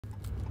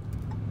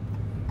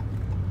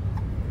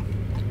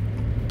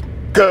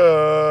Good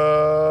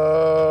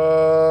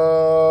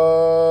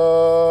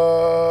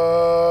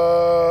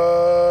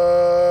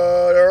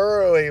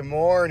early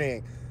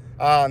morning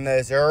on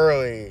this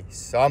early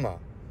summer,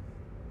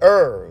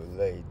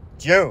 early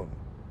June.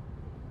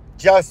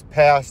 Just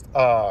past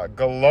a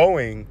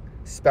glowing,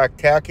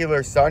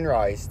 spectacular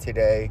sunrise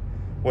today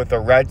with a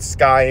red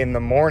sky in the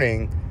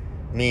morning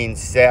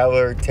means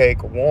sailor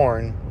take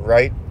warn,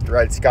 right?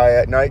 Red sky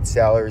at night,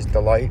 sailor's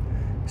delight.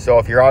 So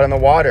if you're out on the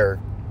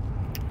water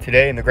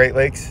today in the Great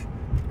Lakes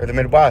or the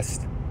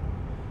Midwest,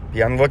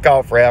 be on the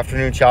lookout for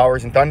afternoon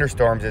showers and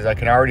thunderstorms, as I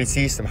can already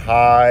see some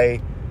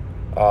high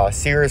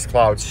cirrus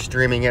clouds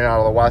streaming in out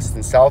of the west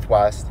and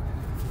southwest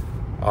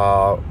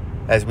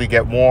as we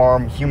get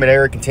warm, humid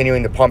air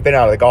continuing to pump in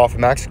out of the Gulf of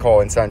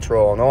Mexico and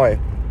central Illinois.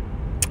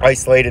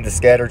 Isolated to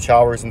scattered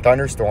showers and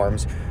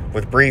thunderstorms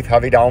with brief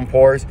heavy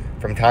downpours,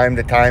 from time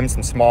to time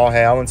some small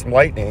hail and some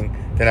lightning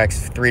the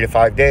next 3 to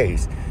 5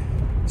 days.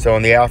 So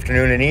in the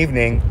afternoon and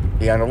evening,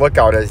 be on the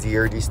lookout as the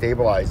air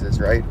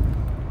destabilizes, right?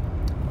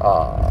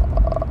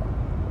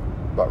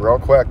 But real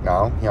quick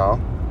now,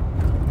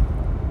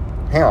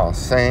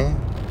 see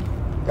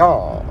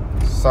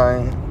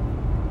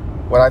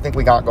what I think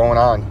we got going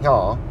on,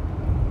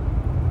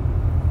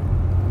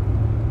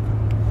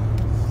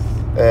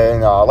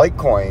 And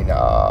Litecoin,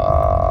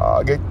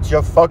 get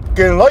your fucking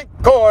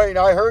Litecoin.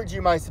 I heard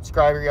you, my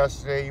subscriber,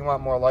 yesterday. You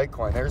want more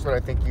Litecoin. There's what I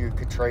think you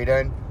could trade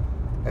in.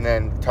 And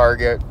then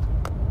Target,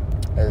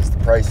 as the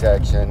price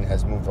action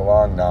has moved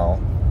along now.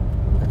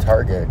 The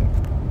Target,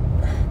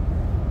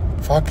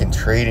 fucking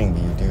trading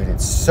view, dude.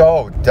 It's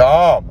so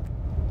dumb.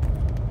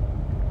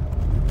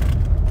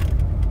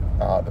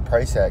 The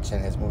price action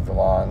has moved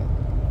along.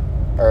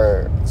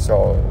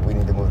 So we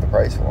need to move the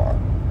price along.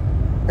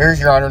 Here's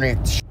your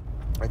underneath.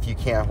 If you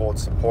can't hold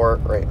support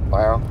right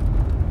now,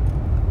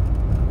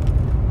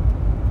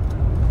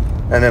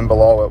 and then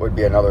below it would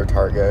be another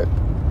target,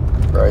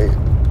 right?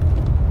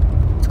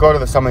 Let's go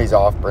to some of these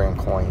off-brand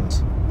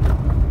coins.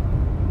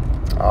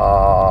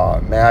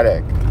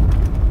 Matic,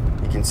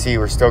 you can see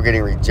we're still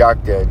getting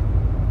rejected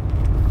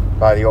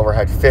by the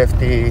overhead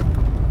 50.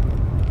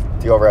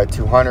 The overhead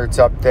 200's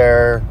up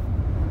there.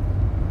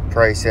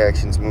 Price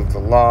actions moved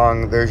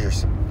along. There's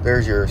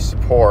your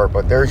support,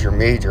 but there's your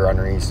major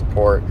underneath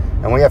support.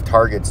 And we have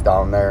targets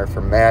down there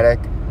for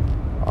Matic.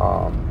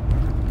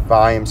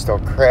 Volume still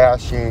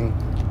crashing,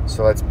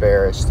 so that's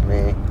bearish to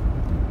me.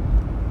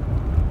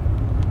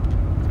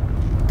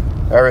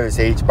 Whatever this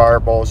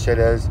H-bar bullshit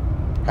is,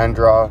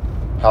 Hendra,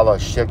 hella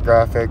shit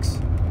graphics.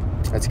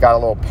 It's got a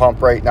little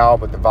pump right now,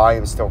 but the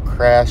volume's still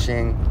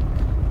crashing.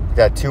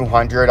 Got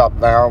 200 up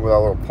there with a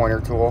little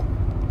pointer tool.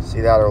 See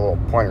that? Or a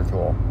little pointer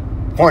tool.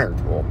 Pointer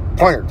tool,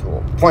 pointer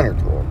tool, pointer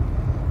tool.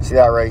 See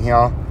that right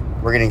here?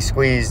 We're getting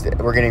squeezed.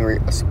 We're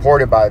getting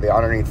supported by the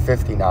underneath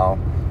 50 now.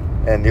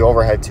 And the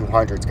overhead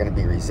 200 is going to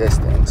be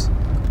resistance.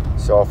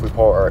 So if we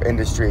pull our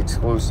industry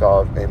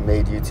exclusive and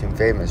made YouTube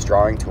famous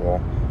drawing tool,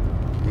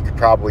 you could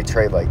probably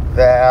trade like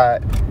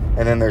that.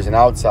 And then there's an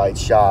outside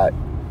shot.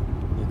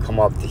 You come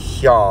up to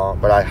here,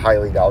 but I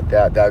highly doubt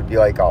that. That would be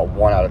like a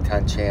 1 out of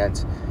 10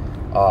 chance.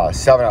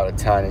 7 out of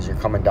 10 as you're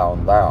coming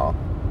down now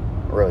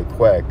really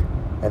quick.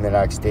 And the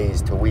next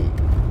days to week,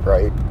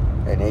 right?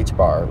 An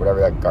H-bar, whatever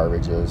that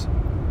garbage is.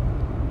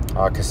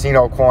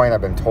 Casino coin,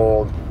 I've been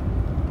told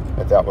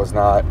that was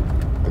not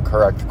the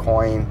correct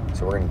coin,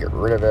 so we're going to get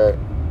rid of it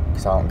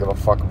because I don't give a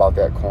fuck about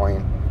that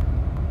coin.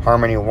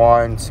 Harmony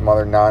 1, some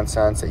other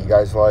nonsense that you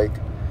guys like.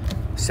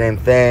 Same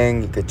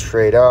thing, you could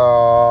trade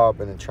up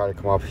and then try to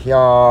come up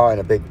here in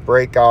a big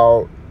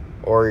breakout,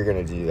 or you're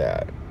going to do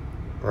that,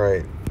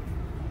 right?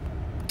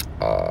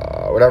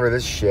 Whatever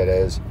this shit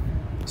is.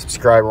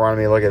 Subscriber wanted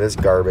me to look at this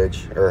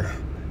garbage, or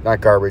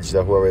not garbage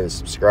though, whoever the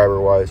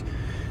subscriber was.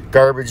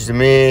 Garbage to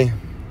me.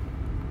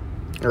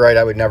 Right,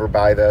 I would never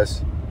buy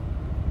this.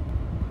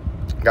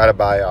 Gotta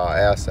buy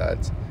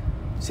assets.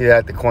 See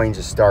that? The coin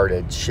just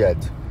started. Shit.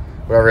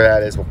 Whatever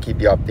that is, we'll keep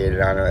you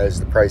updated on it as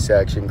the price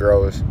action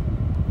grows.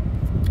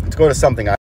 Let's go to something